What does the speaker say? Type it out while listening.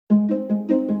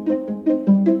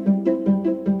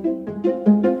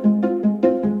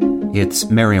It's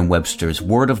Merriam-Webster's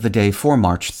Word of the Day for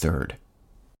March 3rd.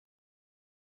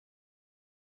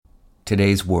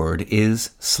 Today's word is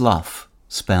slough,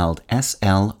 spelled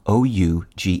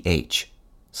S-L-O-U-G-H.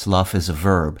 Slough is a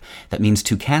verb that means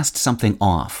to cast something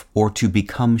off or to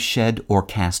become shed or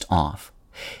cast off.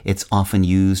 It's often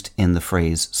used in the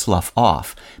phrase slough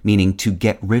off, meaning to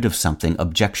get rid of something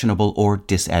objectionable or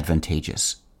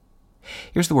disadvantageous.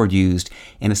 Here's the word used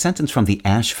in a sentence from the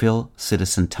Asheville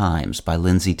Citizen-Times by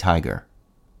Lindsay Tiger.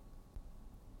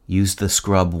 Use the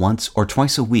scrub once or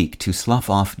twice a week to slough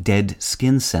off dead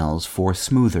skin cells for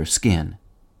smoother skin.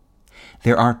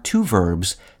 There are two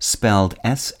verbs spelled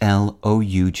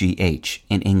S-L-O-U-G-H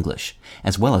in English,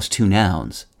 as well as two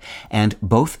nouns, and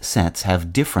both sets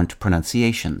have different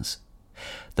pronunciations.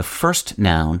 The first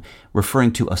noun,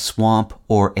 referring to a swamp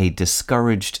or a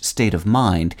discouraged state of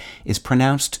mind, is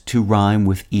pronounced to rhyme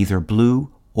with either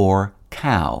blue or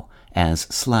cow, as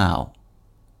slough.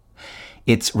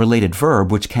 Its related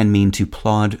verb, which can mean to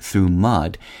plod through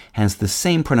mud, has the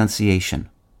same pronunciation.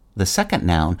 The second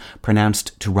noun,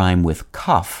 pronounced to rhyme with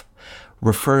cuff,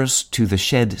 refers to the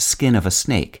shed skin of a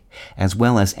snake, as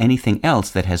well as anything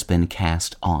else that has been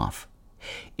cast off.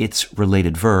 Its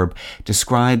related verb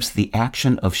describes the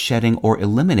action of shedding or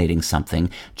eliminating something,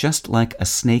 just like a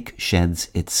snake sheds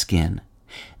its skin.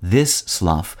 This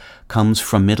slough comes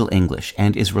from Middle English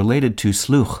and is related to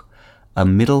slough, a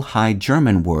Middle High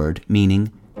German word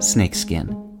meaning snakeskin.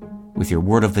 With your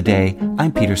Word of the Day,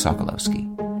 I'm Peter Sokolowski.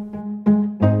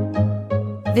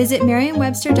 Visit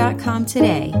Merriam-Webster.com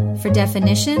today for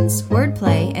definitions,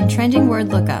 wordplay, and trending word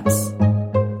lookups.